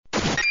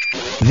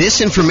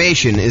This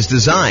information is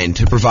designed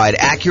to provide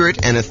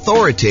accurate and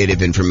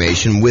authoritative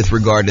information with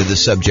regard to the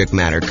subject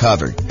matter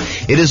covered.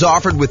 It is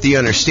offered with the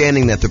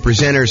understanding that the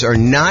presenters are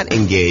not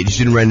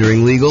engaged in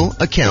rendering legal,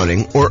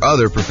 accounting, or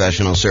other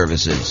professional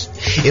services.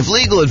 If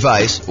legal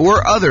advice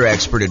or other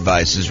expert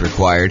advice is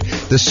required,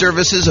 the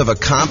services of a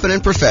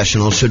competent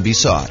professional should be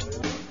sought.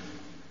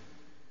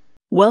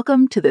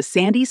 Welcome to the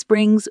Sandy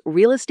Springs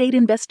Real Estate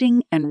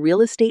Investing and Real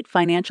Estate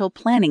Financial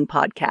Planning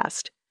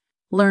Podcast.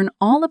 Learn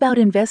all about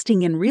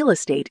investing in real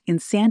estate in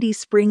Sandy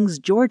Springs,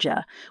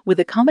 Georgia, with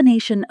a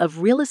combination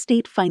of real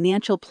estate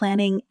financial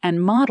planning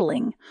and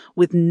modeling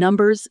with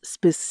numbers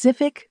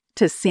specific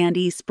to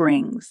Sandy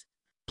Springs,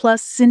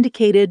 plus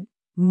syndicated,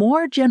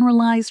 more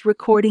generalized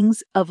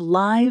recordings of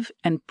live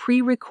and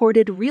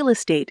pre-recorded real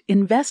estate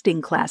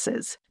investing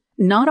classes,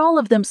 not all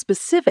of them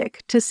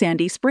specific to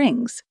Sandy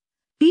Springs.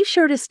 Be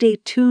sure to stay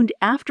tuned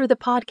after the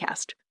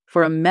podcast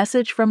for a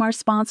message from our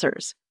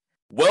sponsors.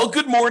 Well,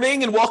 good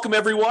morning and welcome,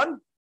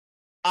 everyone.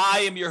 I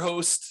am your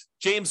host,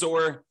 James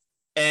Orr,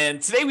 and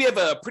today we have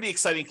a pretty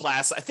exciting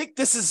class. I think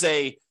this is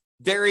a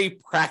very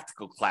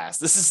practical class.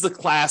 This is the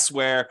class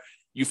where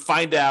you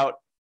find out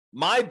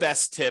my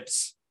best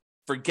tips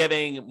for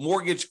getting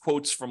mortgage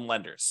quotes from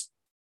lenders.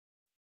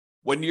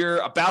 When you're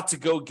about to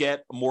go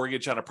get a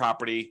mortgage on a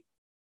property,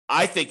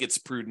 I think it's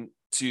prudent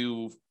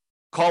to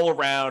call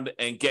around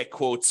and get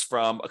quotes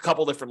from a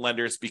couple different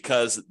lenders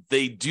because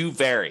they do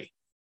vary.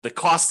 The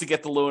cost to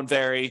get the loan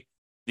vary.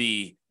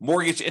 The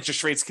mortgage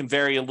interest rates can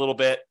vary a little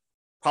bit,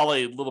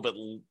 probably a little bit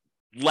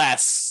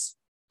less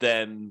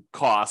than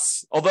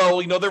costs. Although,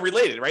 you know, they're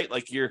related, right?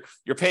 Like you're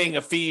paying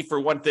a fee for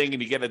one thing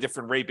and you get a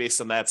different rate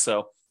based on that.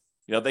 So,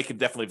 you know, they can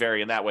definitely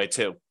vary in that way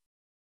too.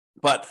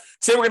 But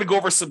today we're going to go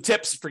over some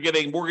tips for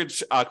getting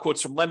mortgage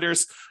quotes from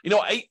lenders. You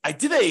know, I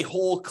did a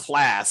whole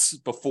class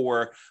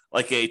before,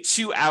 like a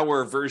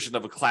 2-hour version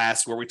of a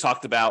class where we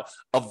talked about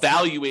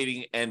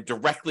evaluating and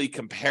directly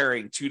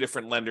comparing 2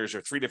 different lenders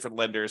or 3 different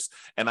lenders.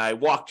 And I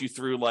walked you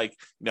through, like,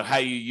 you know, how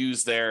you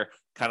use their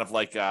kind of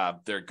like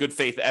their good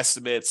faith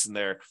estimates and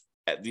their,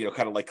 you know,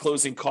 kind of like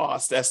closing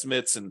cost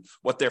estimates and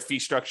what their fee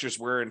structures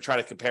were and try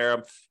to compare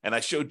them. And I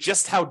showed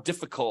just how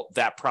difficult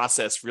that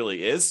process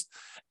really is.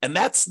 And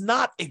that's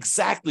not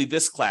exactly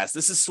this class.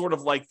 This is sort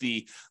of like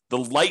the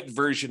light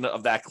version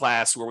of that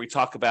class where we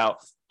talk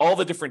about all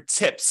the different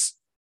tips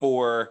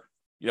for,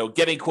 you know,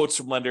 getting quotes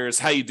from lenders,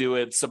 how you do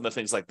it, some of the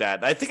things like that.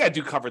 And I think I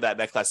do cover that in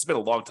that class. It's been a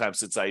long time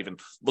since I even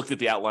looked at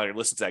the outline or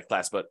listened to that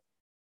class, but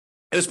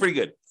it was pretty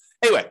good.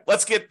 Anyway,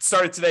 let's get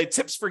started today.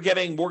 Tips for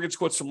getting mortgage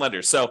quotes from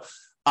lenders. So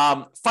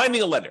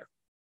finding a lender.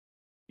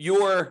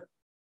 Your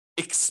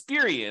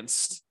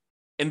experienced,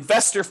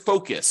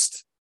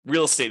 investor-focused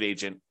real estate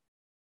agent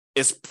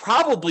is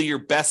probably your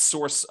best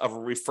source of a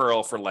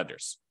referral for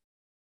lenders.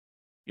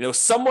 You know,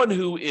 someone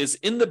who is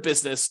in the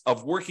business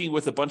of working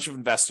with a bunch of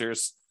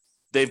investors,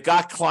 they've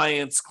got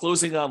clients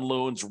closing on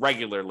loans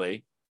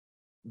regularly.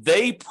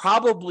 They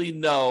probably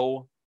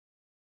know,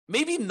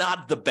 maybe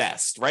not the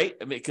best, right?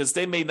 I mean, because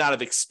they may not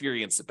have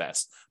experienced the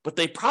best, but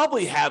they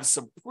probably have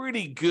some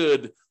pretty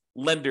good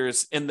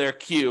lenders in their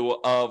queue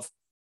of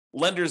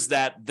lenders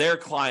that their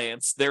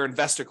clients, their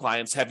investor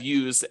clients have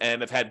used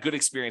and have had good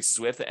experiences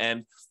with.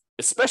 And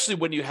especially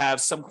when you have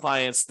some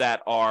clients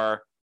that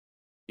are,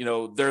 you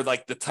know, they're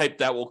like the type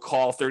that will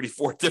call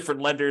 34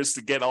 different lenders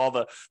to get all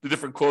the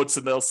different quotes.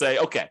 And they'll say,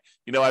 okay,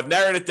 you know, I've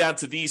narrowed it down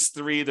to these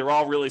 3. They're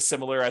all really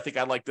similar. I think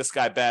I like this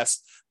guy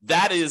best.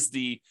 That is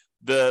the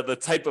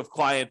type of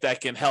client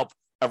that can help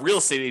a real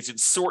estate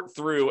agent sort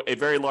through a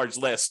very large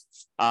list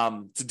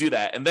to do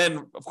that. And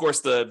then, of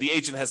course, the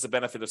agent has the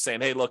benefit of saying,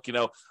 hey, look, you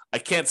know, I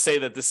can't say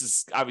that this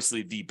is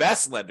obviously the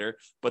best lender,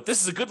 but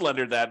this is a good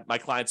lender that my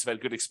clients have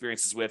had good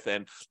experiences with,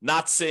 and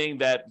not saying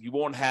that you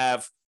won't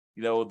have,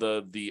 you know,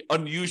 the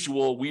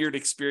unusual, weird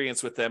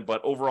experience with them,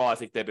 but overall, I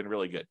think they've been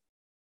really good.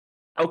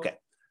 Okay.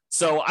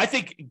 So I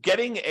think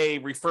getting a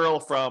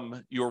referral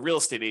from your real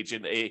estate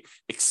agent, a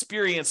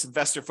experienced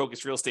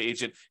investor-focused real estate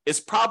agent, is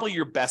probably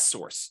your best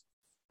source.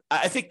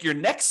 I think your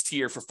next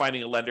tier for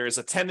finding a lender is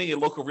attending a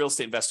local real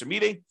estate investor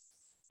meeting,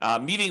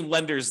 meeting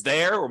lenders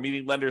there or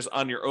meeting lenders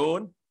on your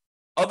own,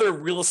 other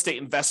real estate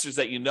investors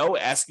that you know,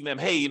 asking them,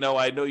 hey, you know,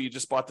 I know you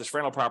just bought this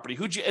rental property.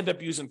 Who'd you end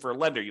up using for a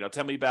lender? You know,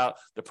 tell me about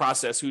the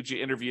process. Who'd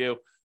you interview?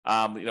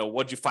 You know,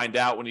 what'd you find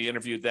out when you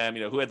interviewed them?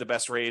 You know, who had the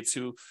best rates?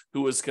 Who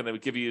was going to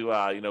give you,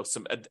 you know,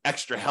 some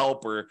extra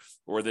help,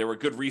 or they were a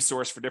good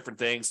resource for different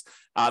things.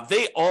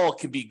 They all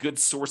can be good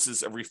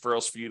sources of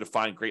referrals for you to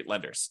find great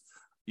lenders.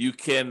 You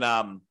can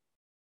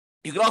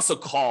also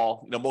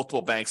call, you know,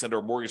 multiple banks and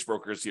or mortgage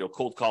brokers, you know,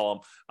 cold call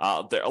them.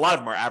 A lot of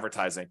them are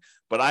advertising,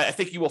 but I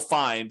think you will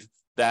find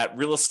that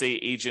real estate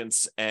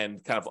agents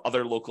and kind of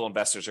other local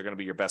investors are going to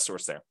be your best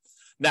source there.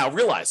 Now,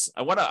 realize,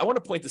 I want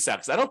to point this out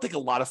because I don't think a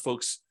lot of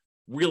folks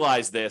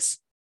realize this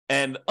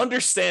and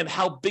understand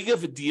how big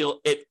of a deal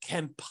it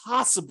can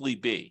possibly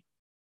be.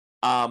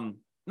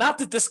 Not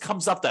that this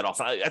comes up that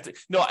often.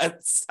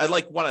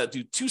 I want to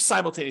do 2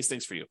 simultaneous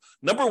things for you.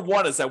 Number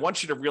one is I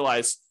want you to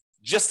realize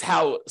just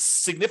how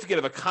significant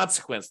of a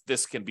consequence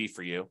this can be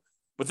for you.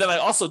 But then I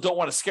also don't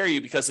want to scare you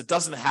because it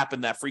doesn't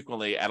happen that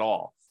frequently at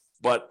all.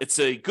 But it's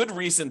a good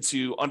reason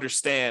to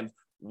understand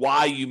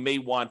why you may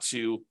want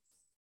to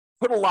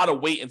put a lot of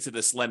weight into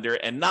this lender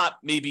and not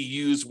maybe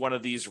use one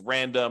of these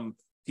random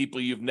people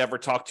you've never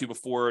talked to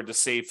before to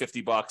save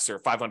 $50 or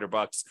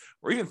 $500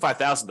 or even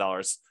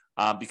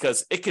 $5,000.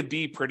 Because it could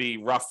be pretty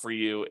rough for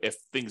you if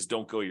things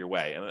don't go your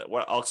way. And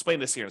I'll explain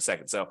this here in a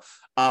second. So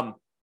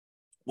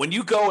when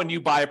you go and you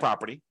buy a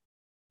property,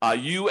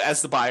 you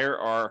as the buyer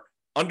are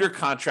under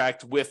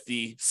contract with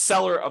the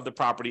seller of the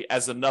property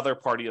as another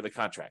party of the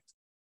contract.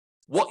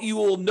 What you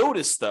will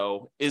notice,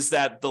 though, is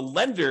that the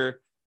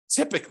lender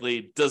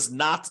typically does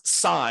not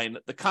sign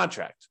the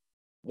contract.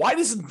 Why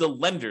doesn't the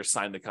lender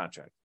sign the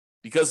contract?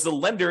 Because the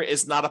lender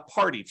is not a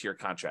party to your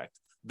contract.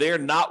 They're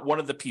not one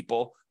of the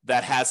people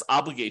that has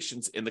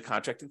obligations in the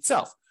contract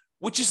itself,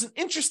 which is an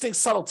interesting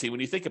subtlety when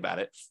you think about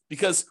it,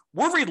 because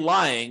we're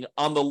relying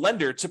on the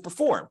lender to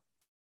perform,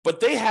 but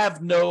they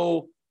have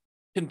no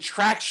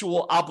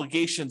contractual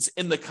obligations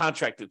in the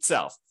contract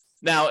itself.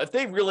 Now, if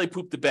they really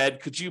pooped the bed,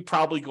 could you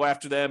probably go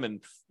after them?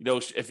 And,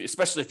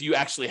 especially if you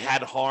actually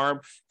had harm,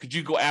 could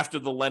you go after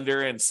the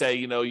lender and say,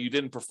 you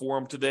didn't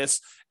perform to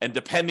this? And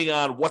depending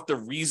on what the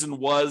reason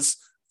was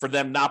for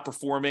them not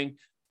performing,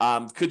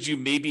 could you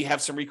maybe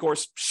have some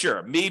recourse?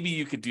 Sure, maybe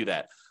you could do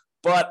that.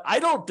 But I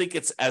don't think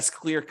it's as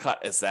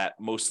clear-cut as that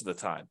most of the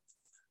time.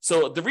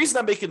 So the reason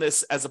I'm making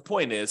this as a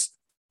point is,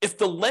 if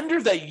the lender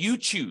that you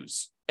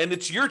choose, and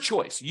it's your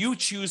choice, you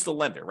choose the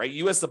lender, right?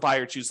 You as the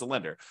buyer choose the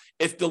lender.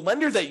 If the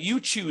lender that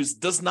you choose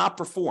does not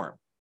perform,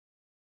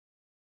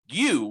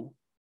 you,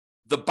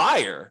 the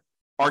buyer,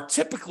 are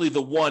typically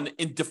the one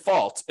in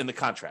default in the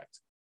contract.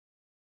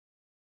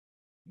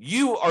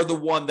 You are the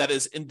one that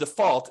is in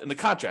default in the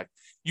contract.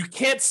 You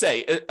can't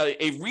say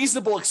a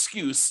reasonable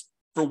excuse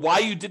for why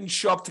you didn't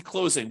show up to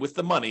closing with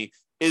the money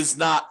is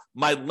not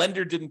my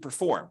lender didn't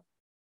perform,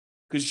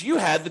 because you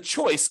had the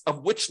choice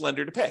of which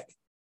lender to pick.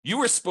 You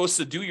were supposed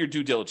to do your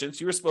due diligence.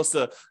 You were supposed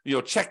to,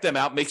 check them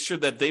out, make sure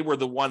that they were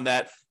the one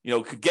that,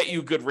 could get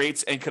you good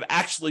rates and could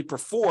actually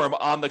perform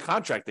on the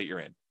contract that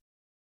you're in.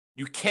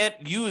 You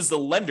can't use the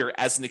lender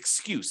as an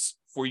excuse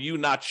for you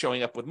not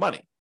showing up with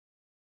money.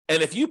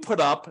 And if you put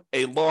up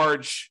a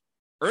large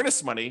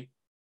earnest money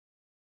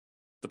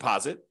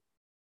deposit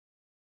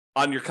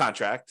on your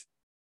contract,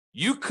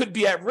 you could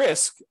be at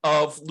risk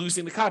of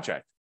losing the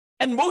contract.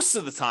 And most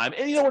of the time,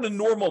 and in a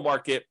normal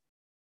market,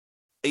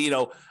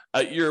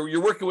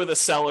 you're working with a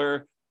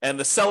seller, and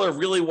the seller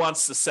really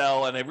wants to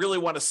sell, and they really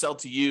want to sell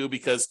to you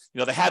because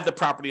they had the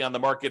property on the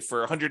market for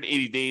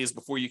 180 days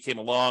before you came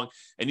along,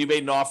 and you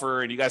made an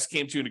offer, and you guys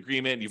came to an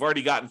agreement, and you've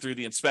already gotten through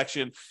the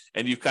inspection,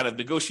 and you've kind of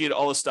negotiated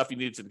all the stuff you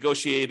needed to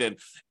negotiate,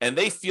 and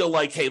they feel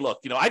like, hey, look,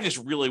 I just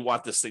really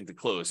want this thing to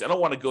close. I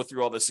don't want to go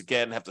through all this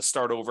again and have to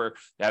start over.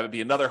 That would be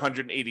another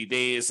 180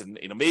 days, and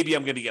maybe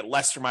I'm going to get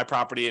less for my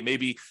property, and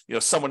maybe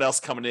someone else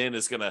coming in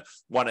is going to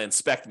want to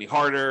inspect me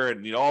harder,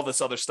 and all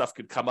this other stuff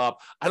could come up.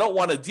 I don't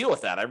want to deal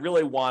with that. I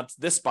really want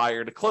this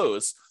buyer to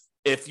close.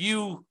 If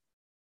you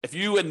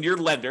and your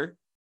lender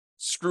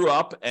screw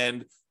up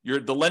and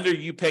the lender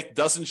you pick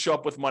doesn't show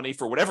up with money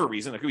for whatever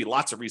reason, there could be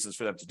lots of reasons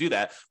for them to do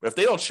that, but if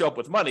they don't show up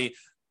with money,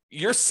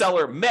 your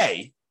seller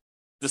may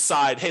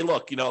decide, hey,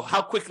 look,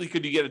 how quickly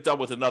could you get it done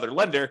with another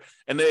lender?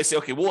 And they say,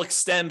 okay, we'll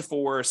extend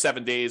for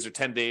 7 days or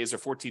 10 days or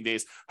 14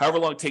 days, however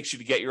long it takes you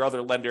to get your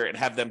other lender, and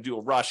have them do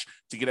a rush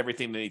to get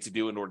everything they need to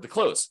do in order to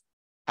close.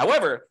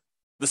 However,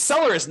 the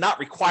seller is not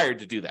required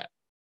to do that.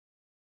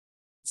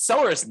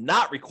 Seller is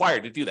not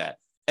required to do that.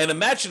 And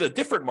imagine a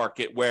different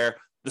market where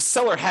the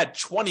seller had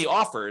 20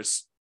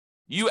 offers,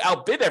 you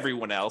outbid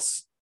everyone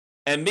else,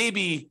 and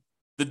maybe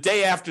the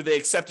day after they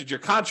accepted your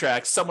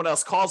contract, someone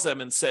else calls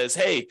them and says,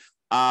 hey,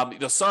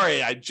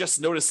 sorry, I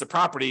just noticed the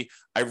property.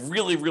 I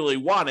really, really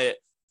want it.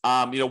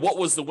 What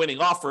was the winning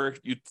offer?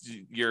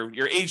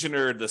 Your agent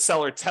or the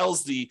seller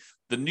tells the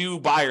new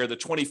buyer, the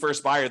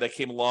 21st buyer that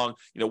came along,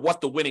 what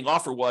the winning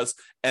offer was.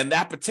 And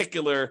that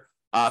particular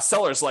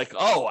seller's like,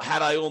 oh,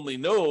 had I only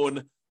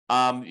known,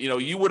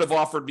 you would have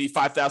offered me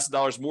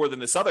 $5,000 more than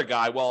this other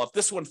guy. Well, if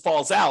this one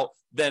falls out,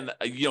 then,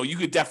 you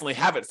could definitely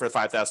have it for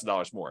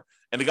 $5,000 more.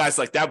 And the guy's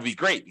like, that would be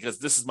great because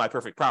this is my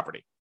perfect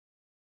property.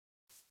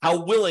 How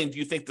willing do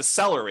you think the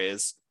seller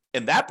is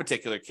in that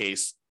particular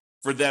case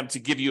for them to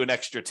give you an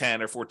extra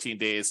 10 or 14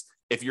 days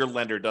if your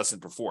lender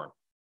doesn't perform?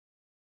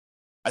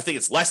 I think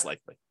it's less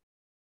likely.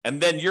 And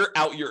then you're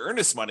out your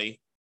earnest money,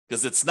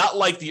 because it's not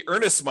like the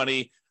earnest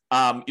money,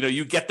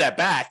 you get that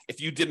back if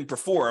you didn't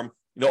perform,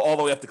 all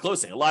the way up to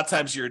closing. A lot of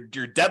times your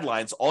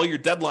deadlines, all your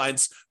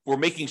deadlines for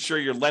making sure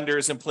your lender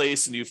is in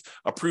place and you've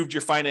approved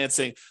your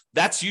financing,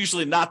 that's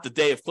usually not the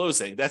day of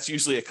closing. That's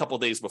usually a couple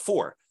of days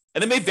before.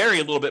 And it may vary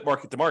a little bit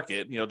market to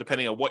market,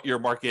 depending on what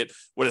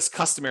is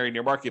customary in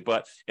your market.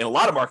 But in a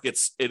lot of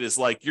markets, it is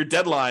like your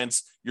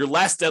deadlines, your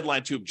last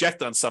deadline to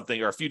object on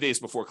something are a few days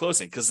before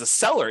closing, because the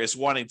seller is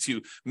wanting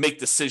to make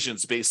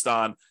decisions based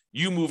on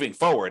you moving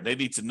forward. They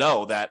need to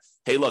know that,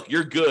 hey, look,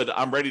 you're good.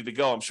 I'm ready to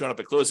go. I'm showing up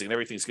at closing and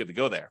everything's good to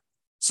go there.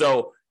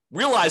 So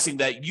realizing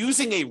that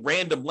using a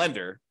random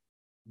lender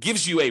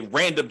gives you a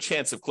random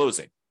chance of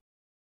closing.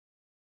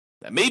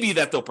 Now, maybe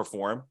that they'll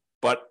perform,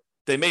 but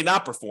they may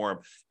not perform.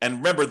 And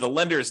remember, the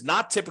lender is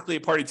not typically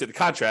a party to the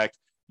contract.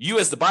 You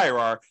as the buyer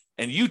are,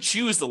 and you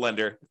choose the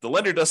lender. If the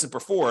lender doesn't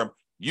perform,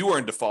 you are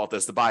in default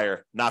as the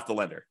buyer, not the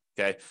lender.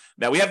 Okay.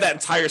 Now we have that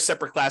entire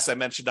separate class I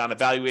mentioned on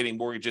evaluating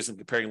mortgages and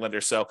comparing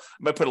lenders. So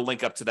I'm going to put a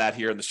link up to that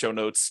here in the show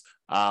notes,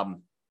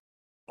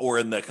 or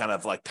in the kind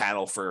of like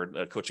panel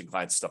for coaching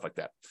clients, stuff like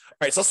that. All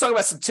right. So let's talk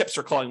about some tips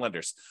for calling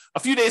lenders. A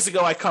few days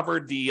ago, I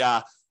covered the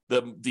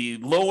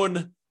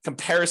loan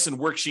comparison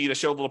worksheet. I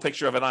showed a little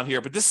picture of it on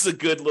here, but this is a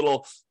good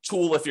little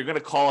tool if you're going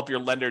to call up your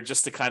lender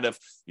just to kind of,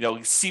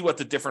 see what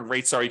the different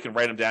rates are. You can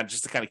write them down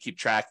just to kind of keep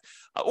track,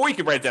 or you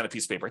can write it down on a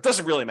piece of paper. It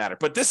doesn't really matter,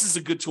 but this is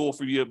a good tool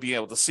for you to be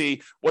able to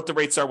see what the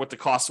rates are, what the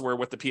costs were,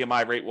 what the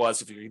PMI rate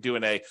was if you're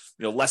doing a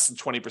less than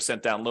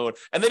 20% down loan,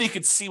 and then you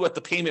can see what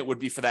the payment would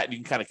be for that, and you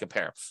can kind of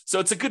compare. So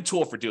it's a good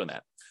tool for doing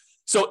that.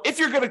 So if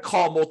you're going to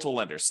call multiple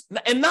lenders,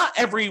 and not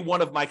every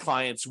one of my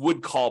clients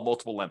would call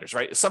multiple lenders,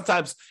 right?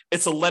 Sometimes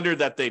it's a lender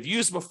that they've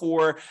used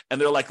before,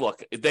 and they're like,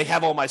 look, they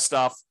have all my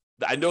stuff.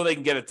 I know they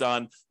can get it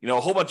done.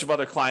 A whole bunch of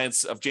other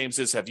clients of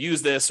James's have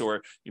used this,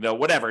 or,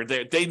 whatever.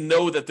 They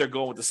know that they're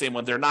going with the same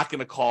one. They're not going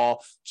to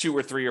call 2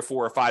 or 3 or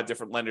 4 or 5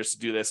 different lenders to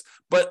do this.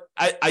 But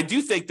I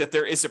do think that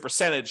there is a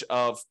percentage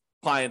of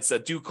clients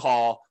that do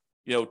call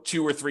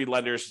 2 or 3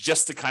 lenders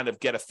just to kind of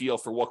get a feel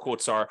for what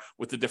quotes are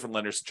with the different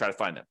lenders to try to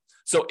find them.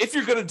 So if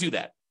you're going to do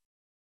that,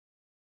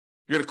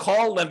 you're going to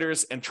call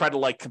lenders and try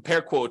to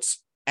compare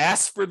quotes,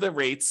 ask for the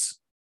rates,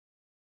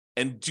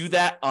 and do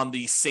that on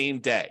the same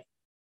day.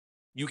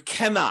 You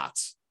cannot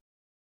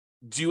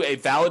do a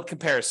valid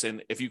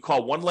comparison if you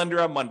call one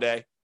lender on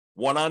Monday,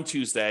 one on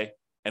Tuesday,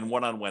 and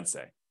one on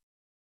Wednesday.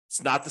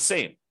 It's not the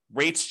same.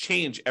 Rates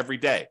change every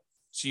day.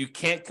 So you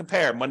can't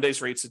compare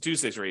Monday's rates to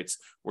Tuesday's rates,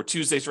 or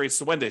Tuesday's rates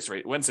to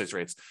Wednesday's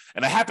rates.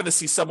 And I happen to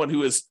see someone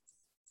who is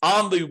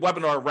on the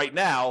webinar right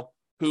now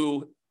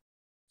who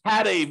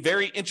had a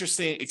very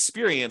interesting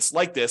experience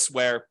like this,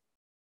 where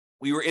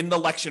we were in the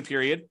election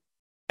period,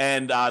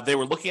 and they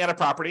were looking at a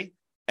property,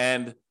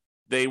 and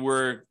they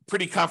were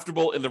pretty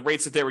comfortable in the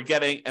rates that they were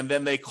getting. And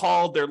then they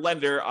called their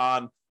lender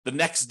on the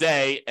next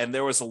day, and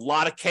there was a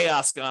lot of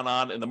chaos going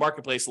on in the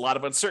marketplace, a lot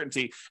of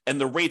uncertainty,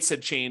 and the rates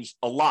had changed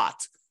a lot.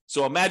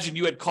 So imagine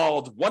you had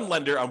called one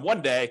lender on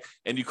one day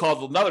and you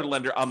called another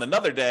lender on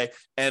another day,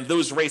 and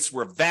those rates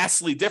were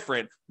vastly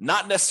different,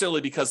 not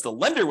necessarily because the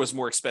lender was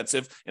more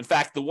expensive. In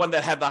fact, the one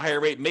that had the higher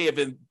rate may have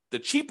been the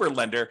cheaper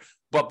lender,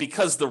 but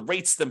because the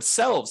rates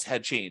themselves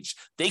had changed.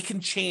 They can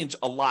change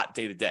a lot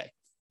day to day.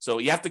 So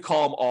you have to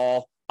call them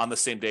all on the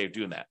same day of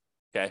doing that.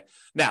 Okay.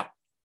 Now,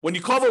 when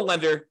you call the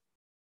lender,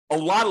 a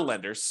lot of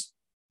lenders,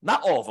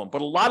 not all of them,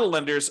 but a lot of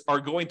lenders are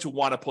going to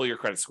want to pull your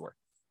credit score.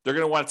 They're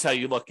going to want to tell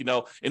you, look,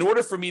 in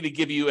order for me to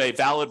give you a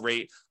valid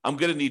rate, I'm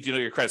going to need to know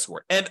your credit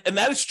score. And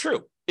that is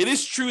true. It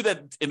is true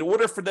that in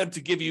order for them to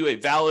give you a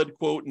valid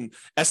quote and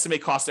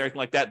estimate cost and everything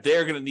like that,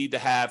 they're going to need to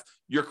have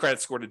your credit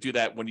score to do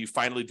that when you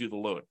finally do the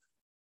loan.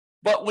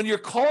 But when you're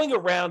calling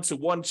around to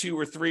 1, 2,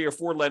 or 3 or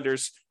 4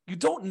 lenders, you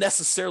don't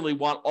necessarily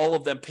want all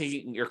of them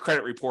paying your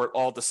credit report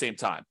all at the same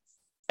time.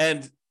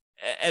 And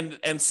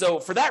so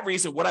for that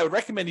reason, what I would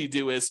recommend you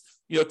do is,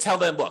 tell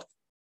them, look,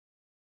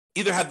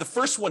 either have the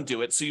first one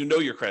do it so you know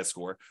your credit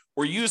score,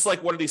 or use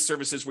one of these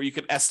services where you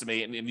can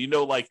estimate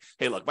and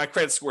hey, look, my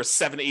credit score is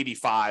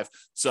 785.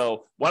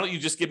 So why don't you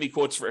just give me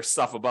quotes for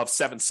stuff above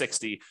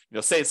 760?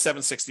 Say it's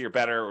 760 or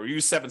better, or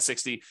use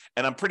 760.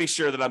 And I'm pretty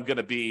sure that I'm going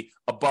to be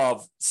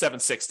above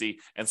 760.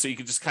 And so you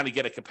can just kind of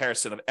get a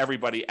comparison of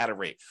everybody at a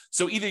rate.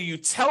 So either you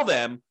tell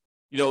them,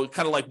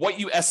 kind of what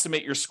you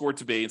estimate your score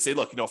to be, and say,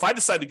 look, if I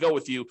decide to go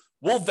with you,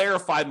 we'll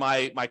verify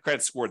my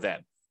credit score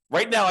then.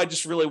 Right now, I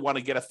just really want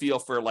to get a feel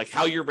for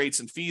how your rates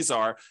and fees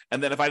are.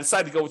 And then if I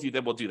decide to go with you,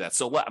 then we'll do that.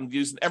 So I'm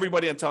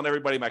telling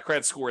everybody my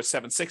credit score is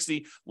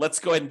 760. Let's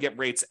go ahead and get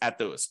rates at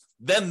those.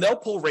 Then they'll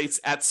pull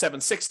rates at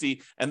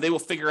 760, and they will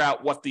figure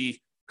out what the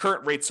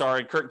current rates are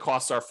and current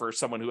costs are for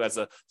someone who has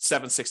a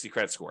 760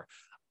 credit score.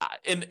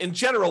 In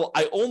general,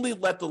 I only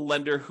let the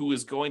lender who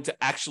is going to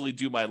actually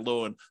do my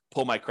loan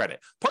pull my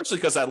credit, partially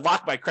because I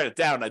lock my credit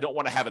down. And I don't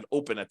want to have it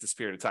open at this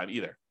period of time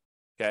either.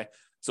 Okay.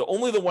 So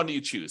only the one that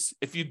you choose.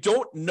 If you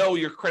don't know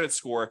your credit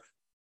score,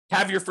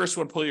 have your first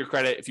one pull your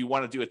credit if you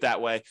want to do it that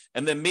way.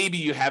 And then maybe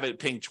you have it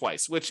pinged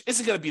twice, which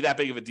isn't going to be that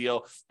big of a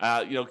deal.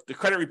 The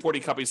credit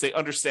reporting companies, they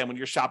understand when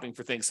you're shopping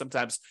for things,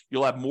 sometimes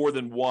you'll have more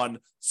than one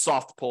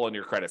soft pull on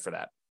your credit for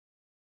that.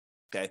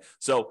 Okay.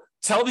 So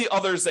tell the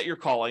others that you're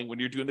calling when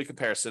you're doing the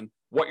comparison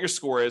what your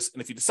score is.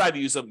 And if you decide to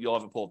use them, you'll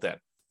have it pulled then.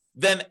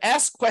 Then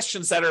ask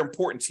questions that are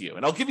important to you.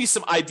 And I'll give you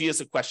some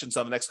ideas of questions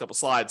on the next couple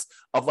slides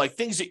of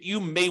things that you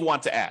may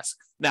want to ask.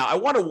 Now, I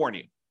want to warn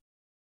you.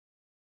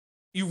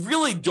 You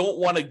really don't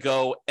want to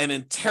go and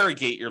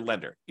interrogate your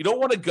lender. You don't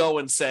want to go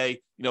and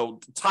say,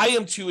 tie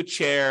him to a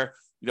chair,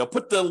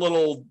 put the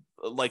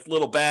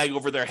little bag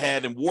over their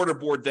head and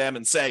waterboard them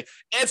and say,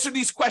 answer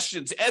these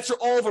questions, answer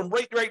all of them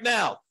right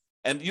now.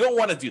 And you don't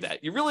want to do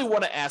that. You really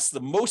want to ask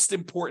the most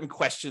important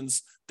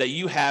questions that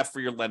you have for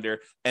your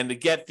lender and to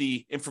get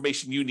the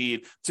information you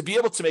need to be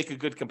able to make a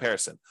good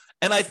comparison.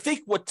 And I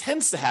think what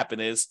tends to happen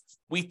is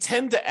we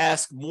tend to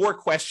ask more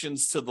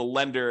questions to the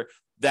lender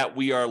that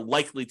we are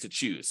likely to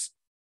choose.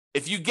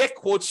 If you get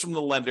quotes from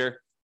the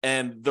lender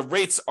and the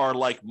rates are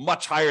like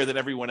much higher than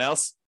everyone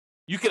else,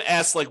 you can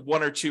ask like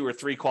 1 or 2 or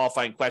 3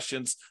 qualifying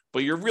questions,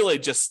 but you're really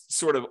just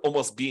sort of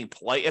almost being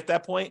polite at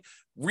that point.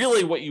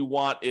 Really what you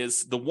want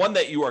is the one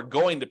that you are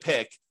going to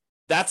pick.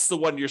 That's the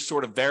one you're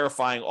sort of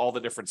verifying all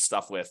the different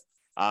stuff with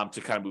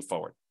to kind of move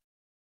forward.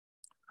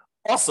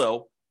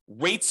 Also,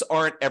 rates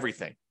aren't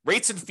everything.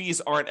 Rates and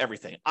fees aren't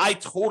everything. I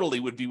totally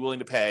would be willing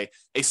to pay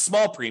a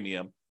small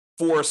premium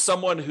for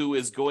someone who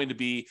is going to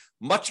be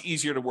much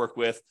easier to work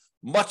with,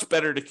 much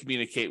better to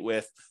communicate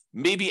with,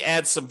 maybe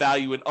add some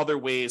value in other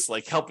ways,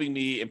 like helping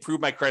me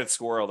improve my credit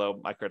score, although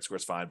my credit score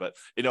is fine. But,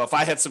 if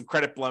I had some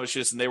credit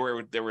blemishes and they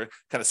were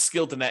kind of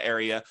skilled in that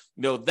area,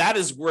 that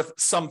is worth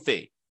some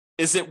fee.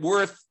 Is it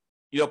worth,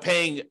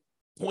 paying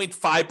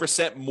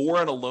 0.5% more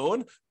on a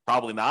loan?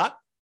 Probably not.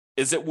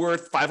 Is it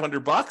worth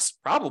 $500?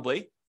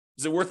 Probably.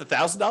 Is it worth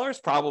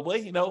 $1,000?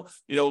 Probably.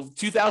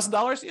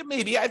 $2,000? Yeah,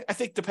 maybe. I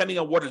think depending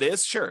on what it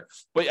is, sure.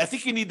 But I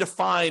think you need to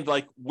find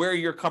like where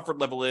your comfort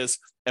level is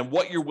and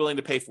what you're willing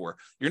to pay for.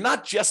 You're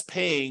not just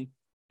paying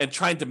and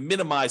trying to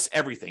minimize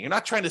everything. You're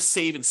not trying to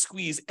save and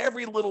squeeze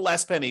every little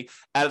last penny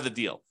out of the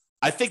deal.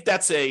 I think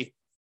that's a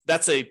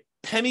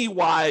penny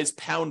wise,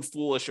 pound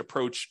foolish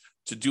approach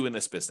to doing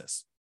this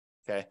business.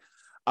 Okay.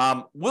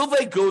 Will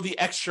they go the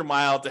extra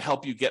mile to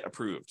help you get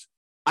approved?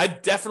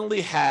 I've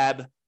definitely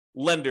had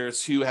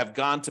lenders who have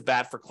gone to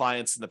bat for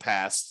clients in the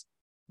past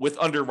with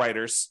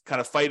underwriters kind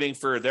of fighting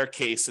for their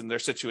case and their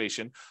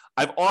situation.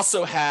 I've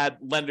also had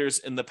lenders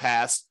in the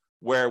past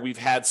where we've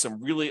had some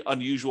really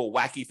unusual,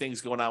 wacky things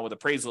going on with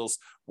appraisals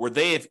where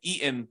they have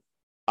eaten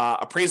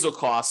appraisal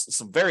costs,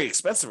 some very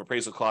expensive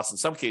appraisal costs in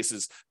some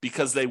cases,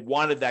 because they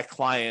wanted that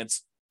client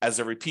as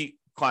a repeat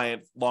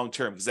client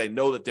long-term because they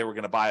know that they were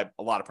going to buy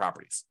a lot of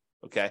properties.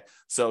 Okay.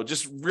 So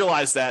just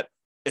realize that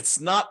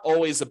it's not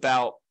always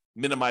about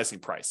minimizing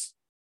price.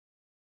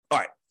 All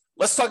right,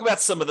 let's talk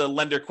about some of the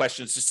lender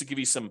questions just to give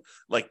you some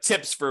like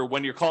tips for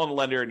when you're calling a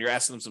lender and you're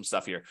asking them some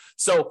stuff here.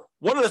 So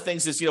one of the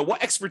things is,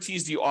 what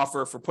expertise do you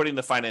offer for putting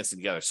the financing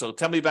together? So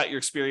tell me about your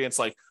experience,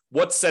 like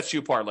what sets you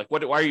apart? Like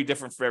why are you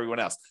different from everyone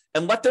else?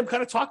 And let them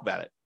kind of talk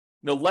about it.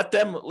 Let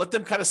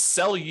them kind of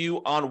sell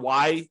you on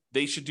why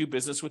they should do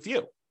business with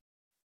you.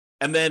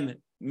 And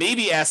then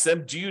maybe ask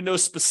them, do you know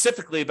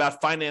specifically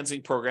about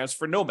financing programs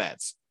for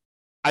nomads?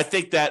 I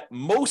think that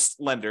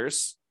most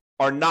lenders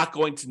are not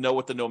going to know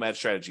what the nomad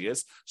strategy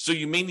is. So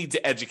you may need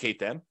to educate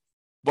them.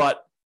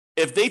 But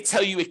if they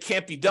tell you it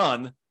can't be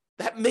done,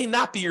 that may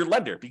not be your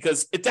lender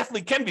because it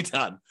definitely can be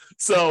done.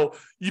 So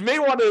you may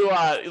want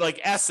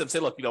to ask them, say,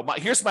 look,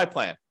 here's my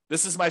plan.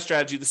 This is my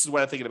strategy. This is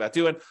what I'm thinking about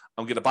doing.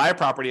 I'm going to buy a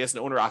property as an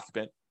owner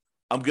occupant.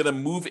 I'm going to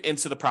move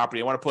into the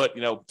property. I want to put,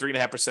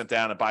 3.5%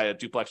 down and buy a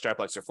duplex,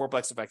 triplex, or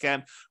fourplex if I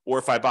can. Or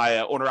if I buy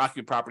an owner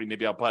occupant property,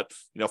 maybe I'll put,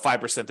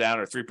 5% down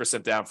or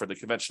 3% down for the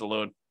conventional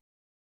loan.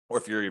 Or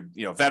if you're,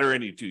 a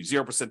veteran, you do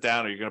 0%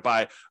 down, or you're going to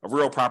buy a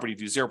rural property,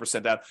 do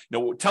 0% down.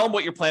 Tell them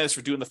what your plan is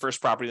for doing the first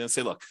property, and then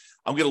say, look,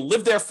 I'm going to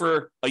live there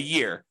for a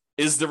year.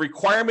 Is the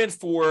requirement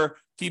for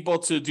people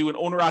to do an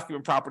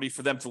owner-occupant property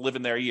for them to live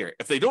in there a year?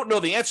 If they don't know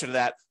the answer to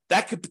that,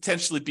 that could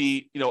potentially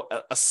be,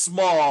 a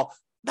small,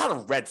 not a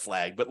red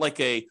flag, but like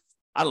a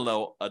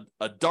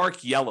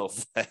dark yellow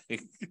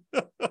flag.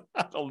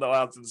 I don't know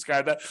how to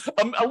describe that.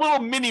 A little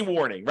mini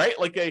warning, right?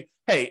 Like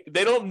hey,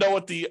 they don't know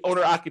what the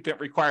owner-occupant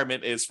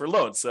requirement is for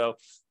loans, so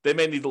they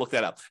may need to look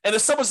that up. And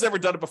if someone's never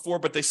done it before,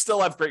 but they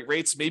still have great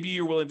rates, maybe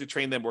you're willing to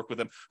train them, work with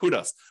them. Who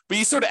knows? But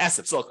you sort of ask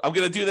them, so look, I'm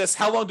going to do this.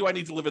 How long do I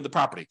need to live in the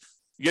property?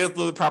 You get to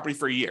live in the property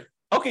for a year.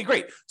 Okay,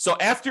 great. So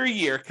after a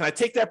year, can I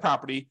take that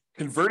property,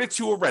 convert it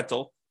to a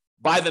rental,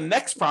 buy the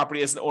next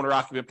property as an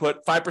owner-occupant,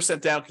 put 5%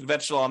 down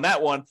conventional on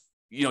that one,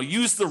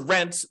 use the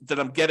rent that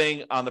I'm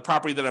getting on the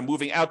property that I'm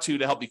moving out to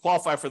help me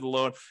qualify for the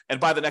loan, and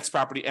buy the next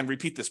property and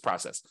repeat this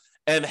process.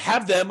 And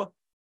have them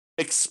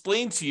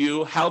explain to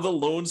you how the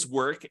loans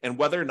work and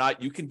whether or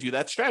not you can do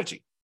that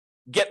strategy.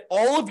 Get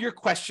all of your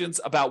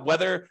questions about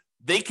whether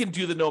they can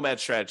do the nomad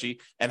strategy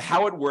and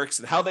how it works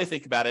and how they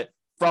think about it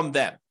from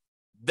them.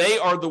 They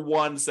are the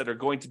ones that are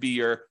going to be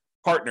your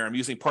partner. I'm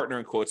using partner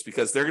in quotes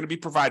because they're going to be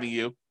providing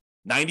you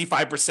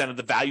 95% of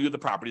the value of the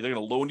property. They're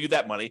going to loan you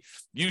that money,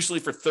 usually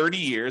for 30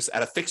 years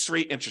at a fixed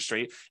rate interest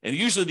rate. And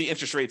usually the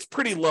interest rate's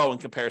pretty low in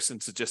comparison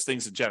to just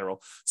things in general.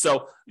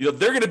 So, they're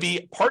going to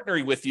be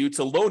partnering with you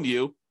to loan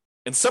you,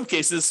 in some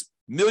cases,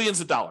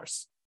 millions of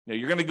dollars.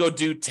 You're going to go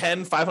do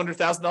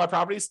 $500,000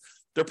 properties.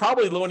 They're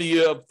probably loaning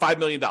you $5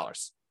 million.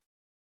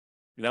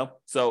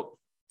 So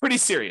pretty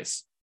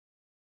serious.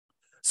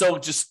 So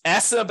just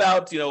ask them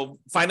about,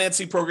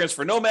 financing programs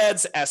for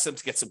nomads, ask them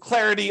to get some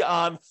clarity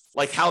on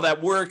like how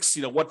that works,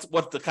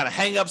 what the kind of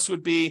hangups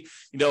would be,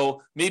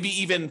 maybe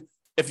even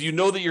if you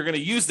know that you're going to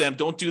use them,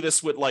 don't do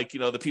this with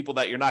the people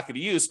that you're not going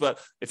to use. But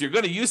if you're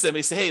going to use them,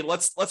 they say, hey,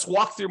 let's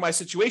walk through my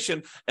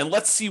situation and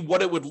let's see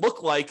what it would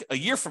look like a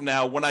year from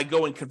now when I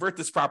go and convert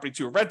this property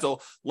to a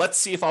rental. Let's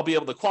see if I'll be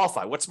able to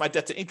qualify. What's my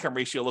debt to income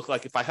ratio look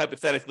like if I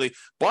hypothetically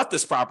bought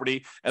this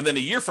property and then a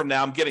year from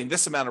now I'm getting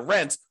this amount of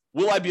rent?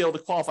 Will I be able to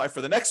qualify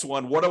for the next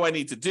one? What do I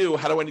need to do?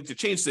 How do I need to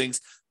change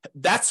things?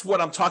 That's what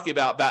I'm talking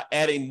about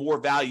adding more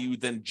value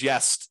than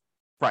just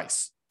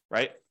price,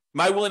 right? Am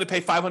I willing to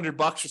pay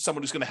 $500 for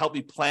someone who's going to help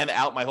me plan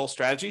out my whole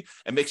strategy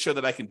and make sure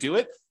that I can do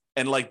it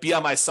and be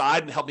on my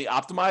side and help me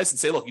optimize and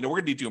say, look, we're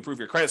going to need to improve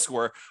your credit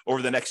score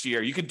over the next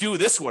year. You can do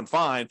this one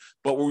fine,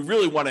 but we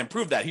really want to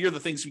improve that. Here are the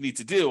things we need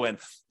to do. And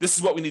this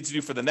is what we need to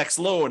do for the next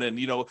loan. And,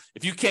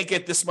 if you can't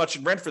get this much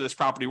in rent for this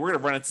property, we're going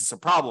to run into some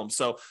problems.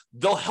 So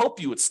they'll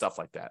help you with stuff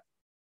like that.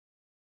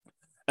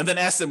 And then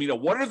ask them,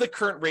 what are the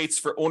current rates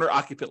for owner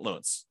occupant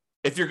loans?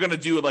 If you're going to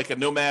do a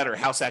nomad or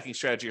house hacking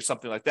strategy or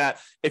something like that.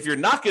 If you're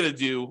not going to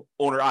do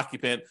owner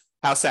occupant,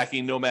 house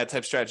hacking, nomad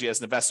type strategy as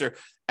an investor,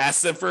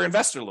 ask them for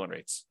investor loan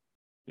rates.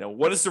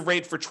 What is the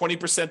rate for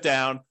 20%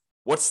 down?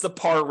 What's the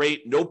par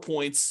rate? No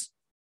points.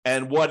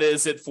 And what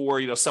is it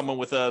for, someone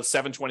with a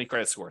 720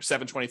 credit score,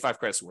 725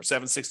 credit score,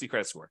 760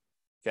 credit score?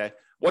 Okay.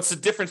 What's the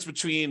difference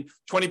between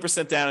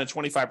 20% down and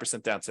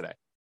 25% down today?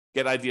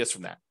 Get ideas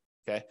from that.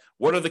 Okay.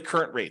 What are the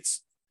current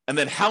rates? And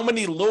then how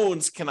many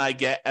loans can I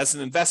get as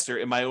an investor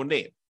in my own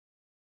name?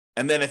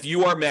 And then if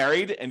you are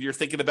married and you're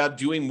thinking about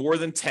doing more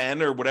than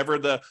 10 or whatever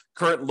the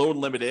current loan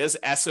limit is,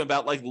 ask them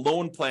about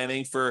loan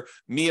planning for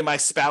me and my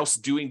spouse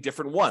doing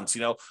different ones.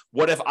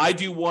 What if I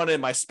do one and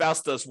my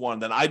spouse does one,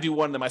 then I do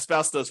one and my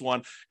spouse does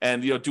one?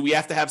 And, do we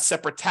have to have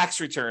separate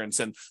tax returns?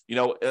 And,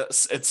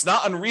 it's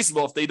not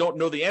unreasonable if they don't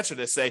know the answer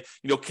to say,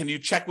 can you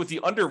check with the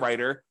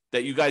underwriter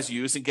that you guys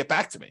use and get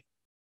back to me?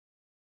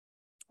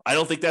 I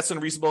don't think that's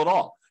unreasonable at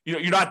all.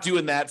 You're not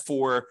doing that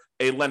for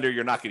a lender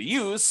you're not going to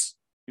use.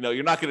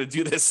 You're not going to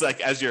do this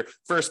as your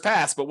first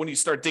pass, but when you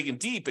start digging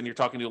deep and you're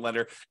talking to a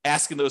lender,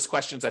 asking those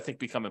questions, I think,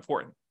 become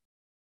important.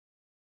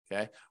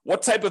 Okay.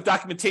 What type of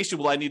documentation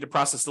will I need to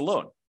process the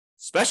loan?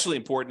 Especially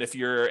important if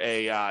you're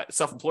a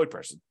self-employed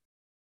person,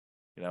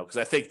 because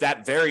I think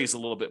that varies a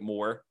little bit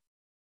more,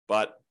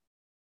 but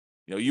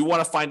you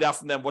want to find out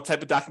from them what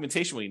type of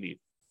documentation will you need.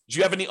 Did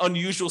you have any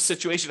unusual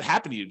situation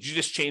happen to you? Did you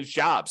just change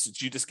jobs?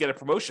 Did you just get a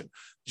promotion?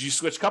 Did you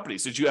switch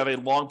companies? Did you have a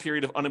long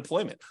period of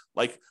unemployment?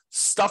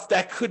 Stuff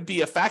that could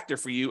be a factor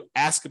for you,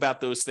 ask about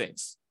those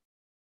things.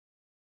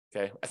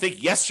 Okay. I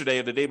think yesterday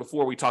or the day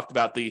before we talked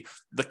about the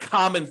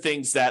common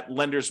things that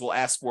lenders will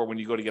ask for when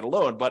you go to get a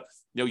loan, but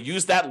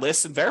use that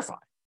list and verify.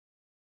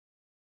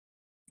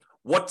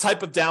 What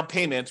type of down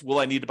payment will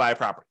I need to buy a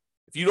property?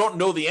 If you don't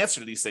know the answer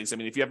to these things,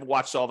 if you haven't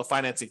watched all the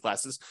financing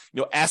classes,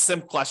 ask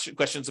them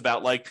questions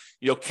about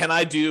can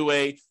I do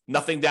a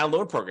nothing down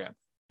loan program?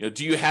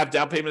 Do you have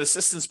down payment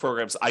assistance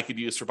programs I could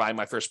use for buying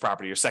my first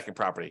property or second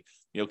property?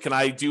 Can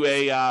I do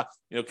a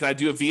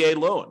VA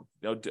loan?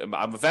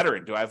 I'm a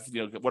veteran. Do I have,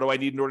 what do I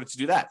need in order to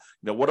do that?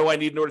 What do I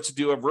need in order to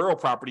do a rural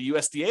property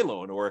USDA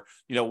loan? Or,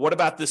 what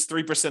about this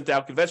 3%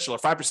 down conventional or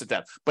 5%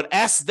 down? But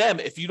ask them,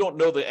 if you don't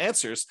know the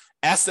answers,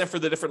 ask them for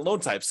the different loan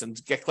types and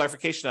get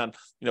clarification on,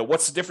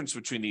 what's the difference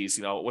between these?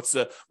 What's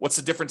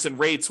the difference in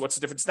rates? What's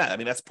the difference in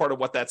that? That's part of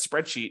what that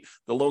spreadsheet,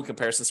 the loan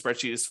comparison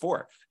spreadsheet, is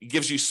for. It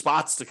gives you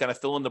spots to kind of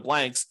fill in the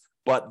blanks,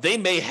 but they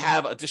may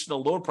have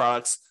additional loan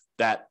products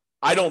that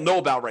I don't know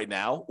about right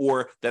now,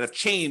 or that have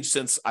changed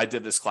since I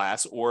did this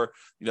class, or,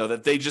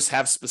 that they just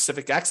have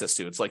specific access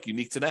to. It's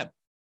unique to them.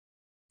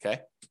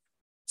 Okay.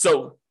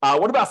 So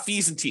what about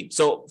fees and team?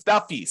 So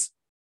about fees,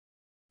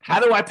 how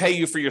do I pay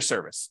you for your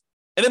service?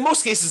 And in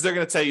most cases, they're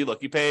going to tell you,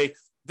 look, you pay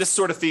this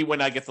sort of fee when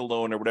I get the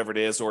loan or whatever it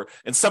is, or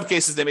in some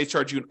cases, they may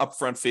charge you an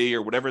upfront fee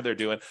or whatever they're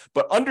doing,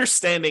 but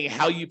understanding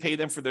how you pay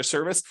them for their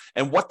service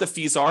and what the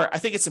fees are, I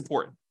think it's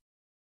important.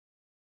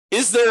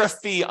 Is there a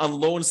fee on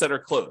loans that are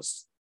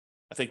closed?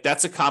 I think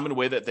that's a common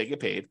way that they get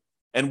paid.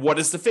 And what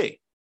is the fee?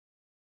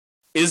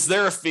 Is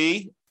there a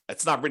fee?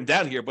 It's not written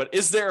down here, but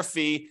is there a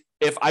fee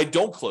if I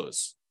don't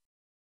close?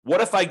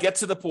 What if I get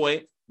to the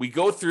point, we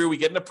go through, we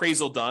get an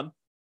appraisal done,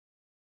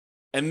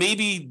 and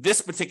maybe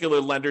this particular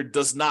lender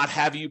does not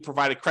have you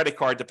provide a credit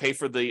card to pay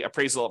for the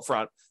appraisal up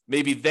front.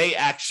 Maybe they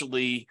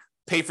actually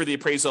pay for the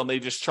appraisal and they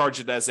just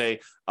charge it as a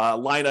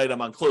line item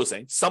on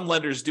closing. Some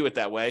lenders do it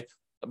that way.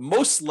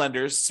 Most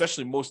lenders,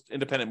 especially most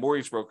independent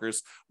mortgage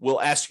brokers, will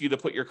ask you to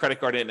put your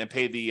credit card in and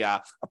pay the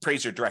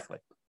appraiser directly.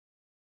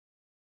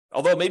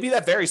 Although maybe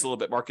that varies a little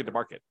bit market to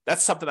market.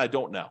 That's something I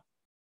don't know.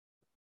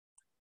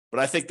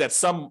 But I think that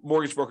some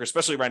mortgage brokers,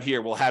 especially around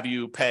here, will have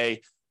you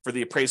pay for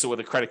the appraisal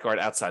with a credit card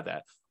outside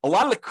that. A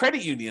lot of the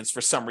credit unions,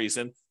 for some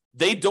reason,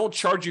 they don't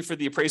charge you for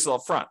the appraisal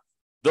up front.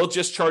 They'll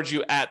just charge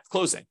you at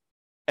closing.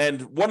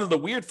 And one of the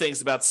weird things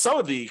about some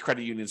of the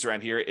credit unions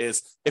around here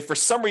is if for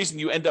some reason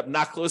you end up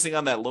not closing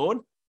on that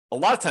loan, a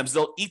lot of times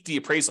they'll eat the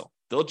appraisal.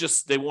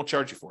 They won't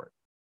charge you for it.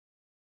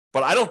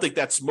 But I don't think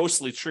that's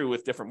mostly true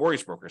with different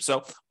mortgage brokers.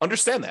 So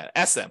understand that.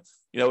 Ask them,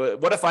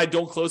 what if I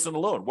don't close on the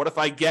loan? What if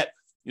I get,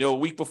 a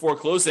week before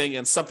closing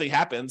and something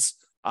happens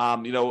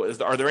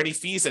Are there any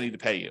fees I need to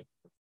pay you?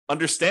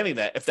 Understanding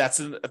that if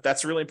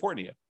that's really important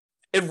to you.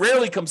 It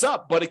rarely comes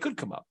up, but it could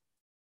come up.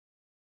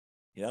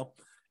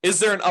 Is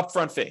there an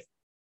upfront fee?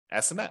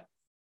 Ask them that.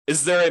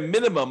 Is there a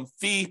minimum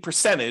fee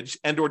percentage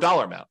and or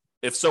dollar amount?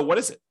 If so, what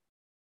is it?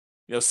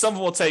 Some of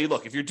them will tell you,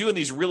 look, if you're doing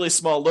these really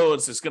small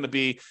loans, it's going to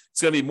be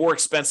more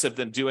expensive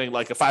than doing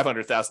like a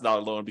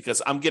 $500,000 loan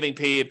because I'm getting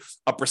paid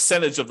a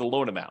percentage of the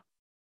loan amount.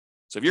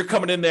 So if you're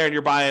coming in there and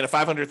you're buying a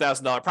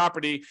 $500,000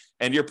 property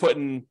and you're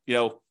putting,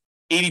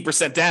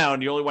 80%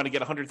 down, you only want to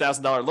get a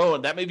 $100,000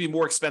 loan, that may be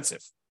more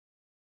expensive.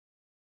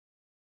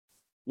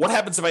 What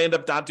happens if I end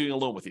up not doing a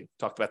loan with you?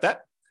 Talked about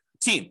that.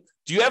 Team,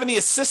 do you have any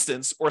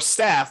assistants or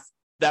staff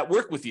that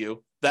work with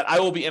you that I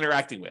will be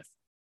interacting with?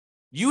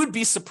 You would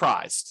be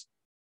surprised.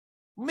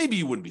 Maybe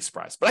you wouldn't be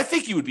surprised, but I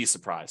think you would be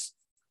surprised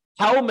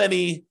how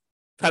many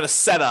kind of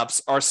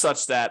setups are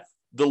such that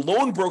the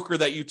loan broker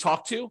that you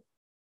talk to,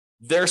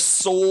 their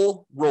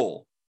sole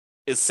role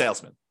is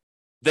salesman.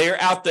 They are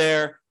out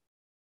there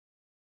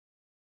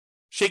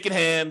shaking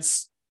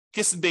hands,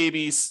 kissing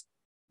babies,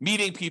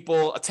 meeting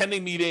people,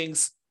 attending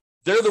meetings.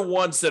 They're the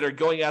ones that are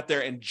going out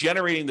there and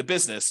generating the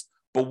business.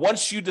 But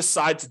once you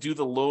decide to do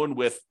the loan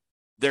with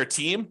their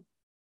team,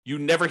 you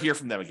never hear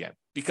from them again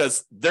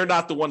because they're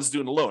not the ones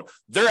doing the loan.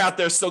 They're out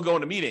there still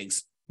going to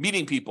meetings,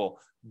 meeting people,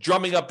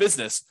 drumming up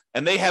business,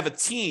 and they have a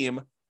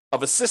team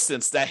of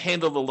assistants that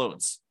handle the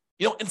loans.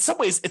 In some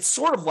ways, it's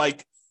sort of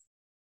like,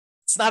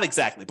 it's not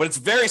exactly, but it's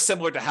very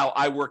similar to how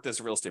I worked as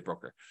a real estate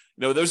broker.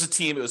 There's a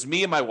team, it was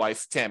me and my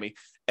wife, Tammy,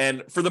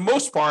 and for the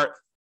most part,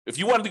 if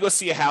you wanted to go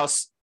see a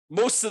house,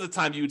 most of the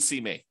time you would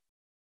see me.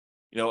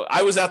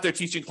 I was out there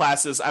teaching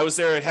classes. I was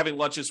there having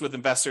lunches with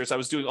investors. I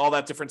was doing all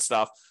that different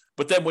stuff.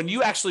 But then when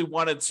you actually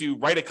wanted to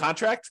write a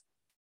contract,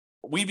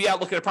 we'd be out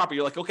looking at property.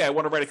 You're like, okay, I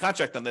want to write a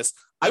contract on this.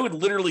 I would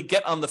literally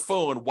get on the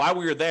phone while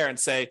we were there and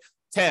say,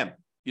 Tam,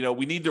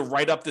 we need to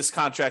write up this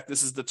contract.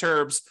 This is the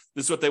terms.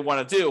 This is what they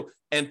want to do.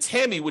 And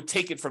Tammy would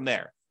take it from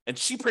there. And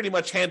she pretty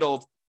much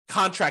handled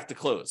contract to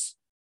close,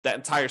 that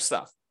entire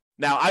stuff.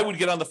 Now, I would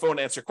get on the phone,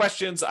 answer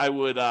questions. I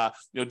would,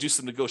 do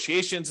some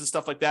negotiations and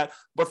stuff like that.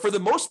 But for the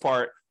most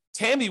part,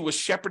 Tammy was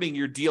shepherding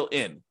your deal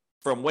in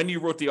from when you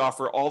wrote the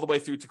offer all the way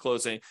through to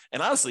closing,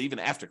 and honestly, even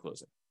after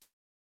closing.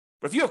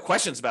 But if you have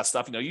questions about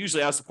stuff,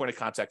 usually I was the point of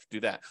contact to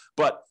do that.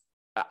 But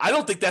I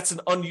don't think that's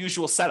an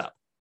unusual setup.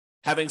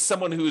 Having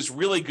someone who's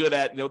really good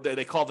at,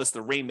 they call this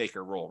the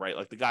rainmaker role, right?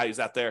 Like the guy who's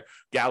out there,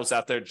 gal who's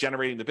out there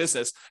generating the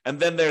business. And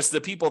then there's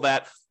the people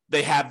that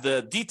they have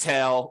the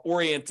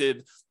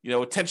detail-oriented,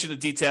 attention to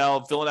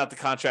detail, filling out the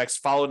contracts,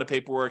 following the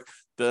paperwork,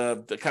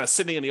 the kind of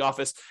sitting in the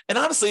office. And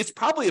honestly, it's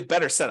probably a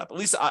better setup. At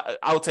least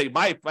I'll tell you,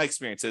 my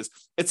experience is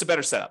it's a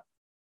better setup.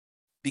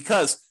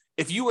 Because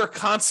if you are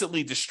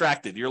constantly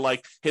distracted, you're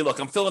like, hey, look,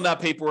 I'm filling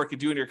out paperwork and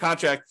doing your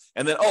contract.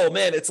 And then, oh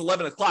man, it's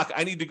 11 o'clock.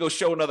 I need to go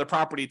show another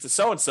property to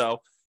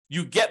so-and-so.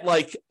 You get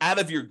like out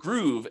of your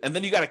groove and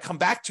then you got to come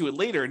back to it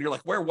later. And you're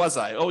like, where was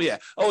I? Oh yeah.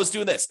 Oh, I was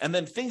doing this. And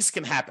then things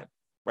can happen.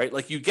 Right?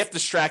 Like you get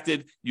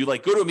distracted, you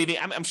like go to a meeting.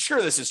 I'm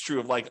sure this is true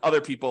of like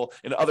other people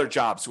in other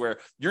jobs where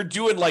you're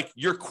doing like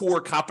your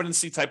core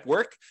competency type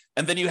work.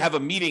 And then you have a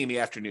meeting in the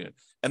afternoon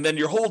and then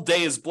your whole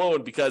day is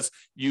blown because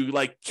you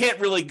like can't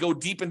really go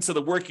deep into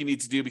the work you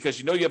need to do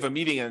because you have a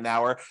meeting in an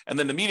hour and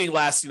then the meeting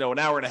lasts, an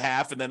hour and a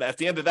half. And then at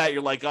the end of that,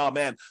 you're like, oh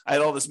man, I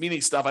had all this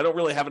meeting stuff. I don't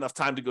really have enough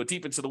time to go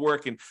deep into the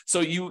work. And so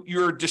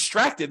you're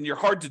distracted and you're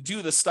hard to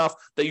do the stuff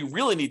that you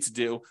really need to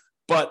do.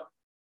 But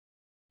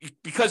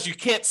because you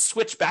can't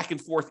switch back and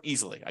forth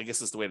easily, I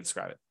guess is the way to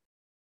describe it.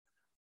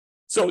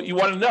 So you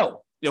want to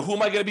know, who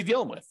am I going to be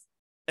dealing with?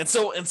 And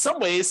so in some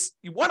ways,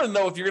 you want to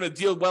know if you're going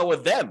to deal well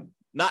with them,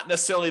 not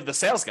necessarily the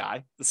sales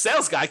guy. The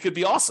sales guy could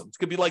be awesome. It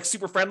could be like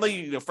super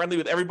friendly, friendly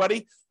with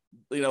everybody,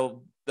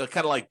 the kind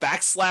of like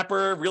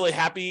backslapper, really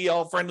happy,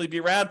 all friendly, be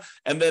around.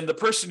 And then the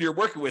person you're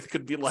working with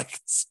could be like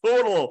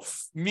total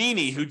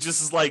meanie who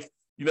just is like,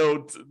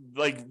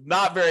 like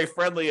not very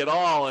friendly at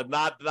all and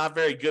not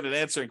very good at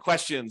answering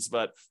questions.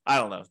 But I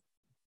don't know.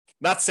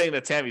 Not saying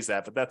that Tammy's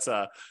that, but that's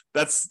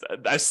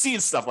I've seen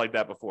stuff like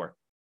that before.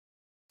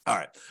 All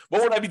right.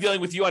 What would I be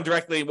dealing with you on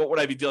directly? And what would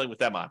I be dealing with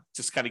them on?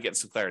 Just kind of getting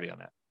some clarity on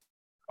that.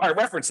 All right.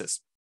 References.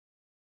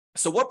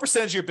 So what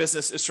percentage of your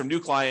business is from new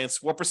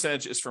clients? What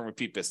percentage is from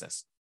repeat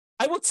business?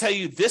 I will tell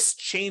you this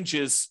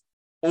changes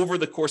over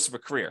the course of a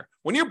career.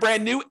 When you're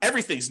brand new,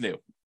 everything's new.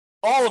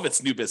 All of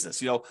it's new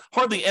business.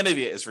 Hardly any of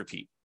it is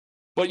repeat.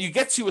 But you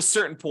get to a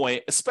certain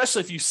point,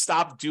 especially if you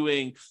stop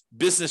doing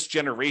business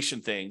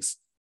generation things,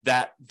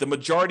 that the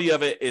majority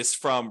of it is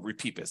from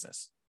repeat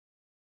business.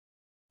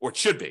 Or it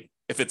should be.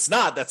 If it's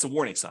not, that's a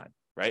warning sign,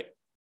 right?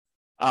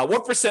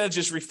 What percentage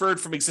is referred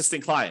from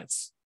existing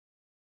clients?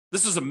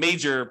 This was a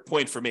major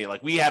point for me.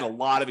 Like we had a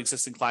lot of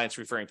existing clients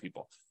referring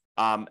people.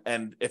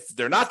 And if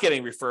they're not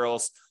getting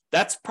referrals,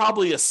 that's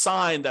probably a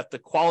sign that the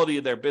quality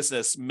of their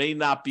business may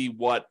not be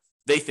what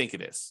they think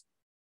it is,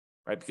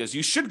 right? Because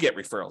you should get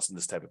referrals in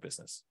this type of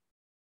business.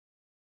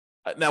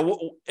 Now,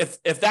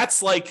 if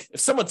that's like, if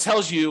someone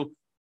tells you,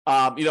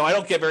 I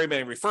don't get very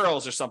many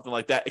referrals or something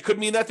like that, it could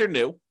mean that they're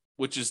new,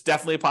 which is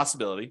definitely a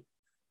possibility.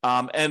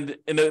 And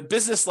in a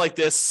business like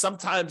this,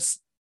 sometimes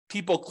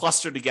people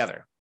cluster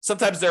together.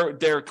 Sometimes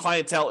their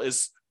clientele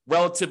is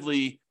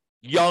relatively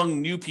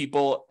young, new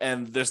people,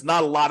 and there's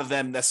not a lot of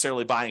them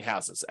necessarily buying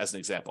houses, as an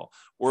example.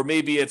 Or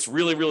maybe it's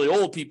really, really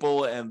old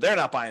people and they're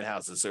not buying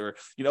houses. Or,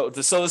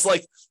 so it's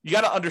like, you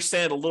got to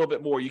understand a little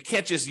bit more. You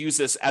can't just use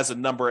this as a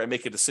number and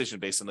make a decision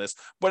based on this,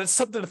 but it's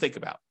something to think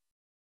about.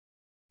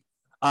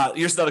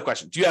 Here's another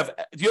question. Do you have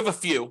a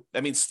few,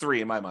 that means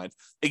 3 in my mind,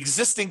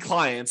 existing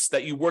clients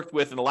that you worked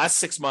with in the last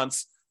 6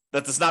 months?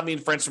 That does not mean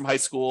friends from high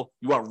school.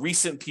 You want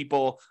recent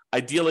people,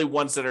 ideally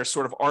ones that are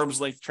sort of arm's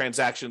length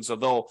transactions,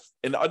 although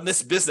in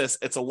this business,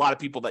 it's a lot of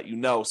people that you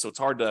know, so it's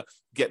hard to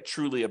get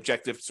truly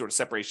objective sort of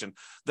separation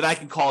that I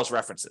can call as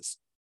references.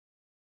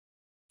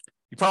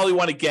 You probably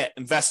want to get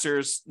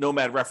investors,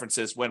 nomad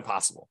references when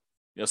possible.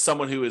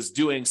 Someone who is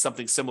doing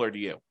something similar to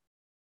you.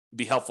 It'd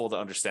be helpful to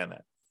understand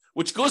that.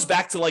 Which goes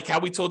back to like how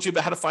we told you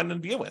about how to find them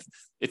to begin with.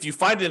 If you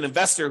find an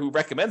investor who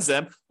recommends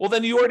them, well,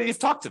 then you already have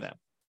talked to them.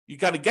 You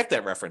got to get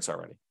that reference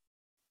already.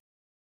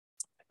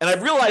 And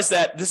I've realized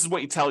that this is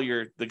what you tell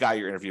the guy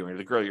you're interviewing or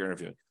the girl you're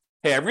interviewing.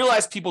 Hey, I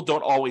realize people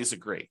don't always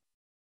agree.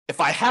 If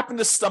I happen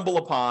to stumble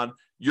upon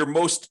your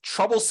most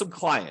troublesome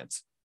client,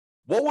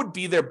 what would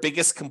be their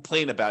biggest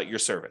complaint about your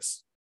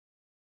service?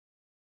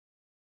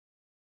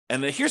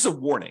 And then here's a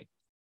warning.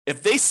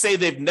 If they say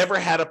they've never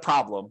had a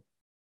problem,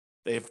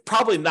 they've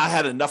probably not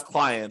had enough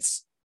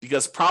clients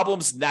because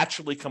problems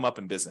naturally come up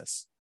in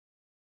business.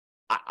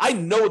 I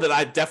know that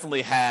I've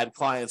definitely had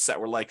clients that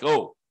were like,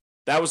 oh,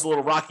 that was a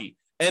little rocky.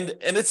 And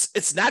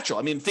it's natural.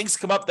 I mean, things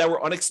come up that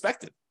were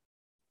unexpected.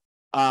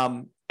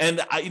 And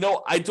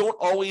I don't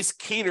always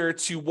cater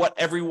to what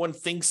everyone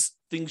thinks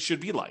things should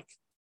be like,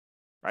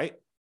 right?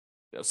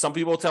 Some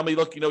people tell me,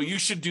 look, you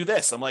should do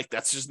this. I'm like,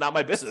 that's just not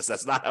my business.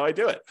 That's not how I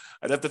do it.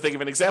 I'd have to think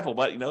of an example,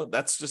 but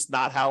that's just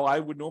not how I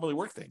would normally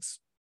work things.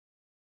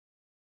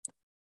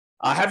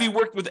 Have you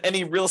worked with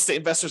any real estate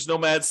investors,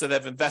 nomads that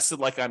have invested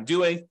like I'm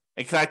doing?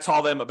 And can I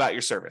tell them about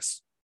your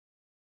service?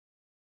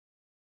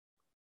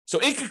 So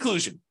in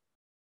conclusion,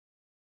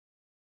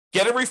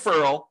 get a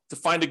referral to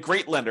find a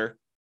great lender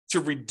to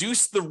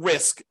reduce the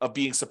risk of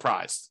being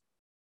surprised.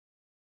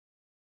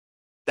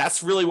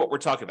 That's really what we're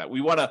talking about. We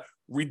want to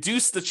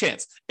reduce the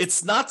chance.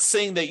 It's not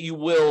saying that you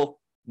will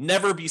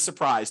never be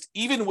surprised,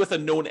 even with a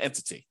known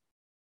entity,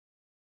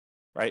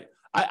 right?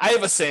 I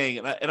have a saying,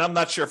 and I'm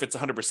not sure if it's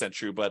 100%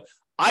 true, but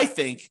I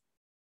think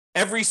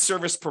every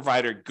service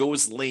provider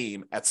goes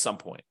lame at some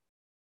point.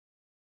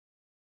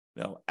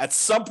 At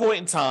some point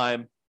in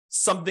time,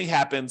 something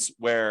happens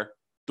where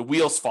the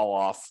wheels fall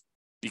off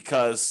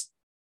because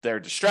they're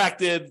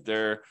distracted,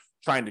 they're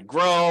trying to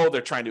grow,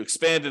 they're trying to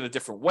expand in a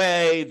different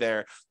way,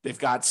 they've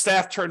got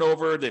staff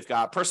turnover, they've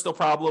got personal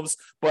problems,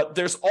 but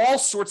there's all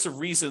sorts of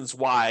reasons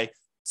why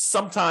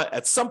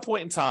at some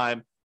point in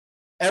time,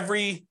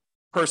 every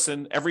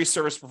person, every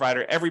service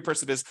provider, every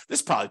person this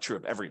is probably true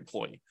of every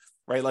employee,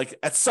 right? Like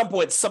at some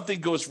point, something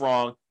goes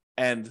wrong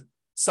and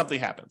something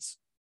happens.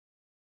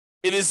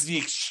 It is the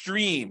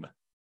extreme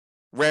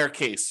rare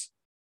case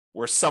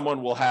where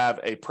someone will have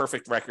a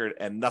perfect record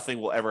and nothing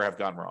will ever have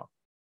gone wrong.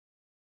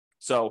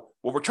 So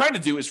what we're trying to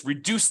do is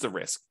reduce the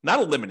risk, not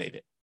eliminate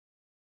it.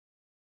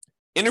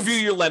 Interview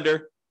your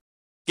lender,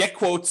 get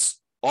quotes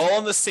all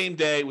on the same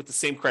day with the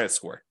same credit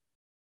score.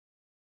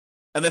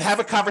 And then have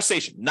a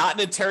conversation, not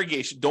an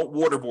interrogation. Don't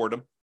waterboard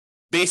them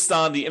based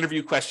on the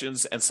interview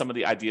questions and some of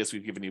the ideas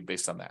we've given you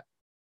based on that.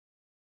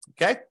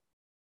 Okay?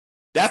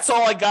 That's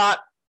all I got.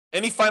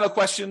 Any final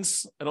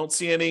questions? I don't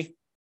see any.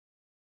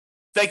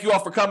 Thank you all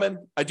for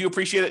coming. I do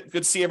appreciate it.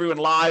 Good to see everyone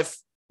live.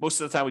 Most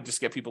of the time, we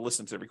just get people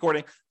listening to the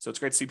recording, so it's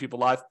great to see people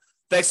live.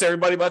 Thanks,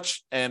 everybody,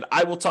 much, and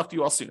I will talk to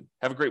you all soon.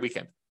 Have a great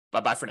weekend.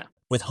 Bye-bye for now.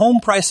 With home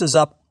prices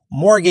up,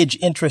 mortgage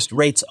interest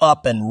rates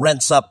up, and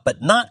rents up,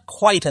 but not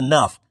quite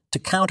enough to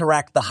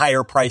counteract the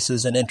higher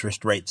prices and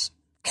interest rates,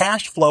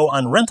 cash flow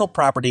on rental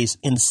properties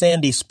in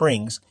Sandy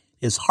Springs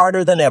is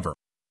harder than ever.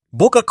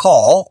 Book a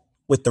call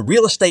with the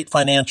Real Estate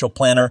Financial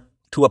Planner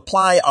to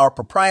apply our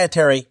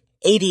proprietary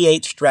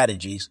 88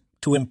 strategies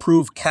to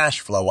improve cash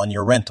flow on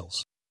your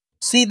rentals.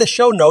 See the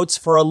show notes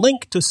for a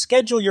link to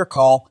schedule your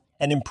call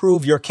and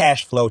improve your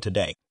cash flow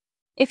today.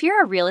 If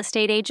you're a real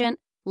estate agent,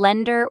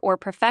 lender, or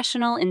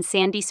professional in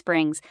Sandy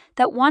Springs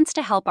that wants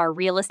to help our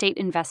real estate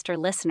investor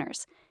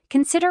listeners,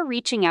 consider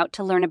reaching out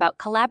to learn about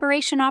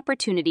collaboration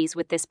opportunities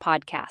with this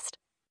podcast.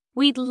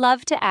 We'd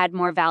love to add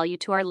more value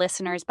to our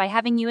listeners by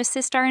having you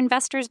assist our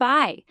investors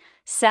buy,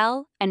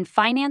 sell, and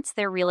finance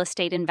their real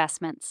estate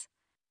investments.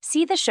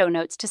 See the show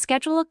notes to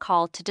schedule a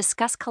call to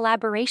discuss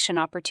collaboration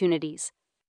opportunities.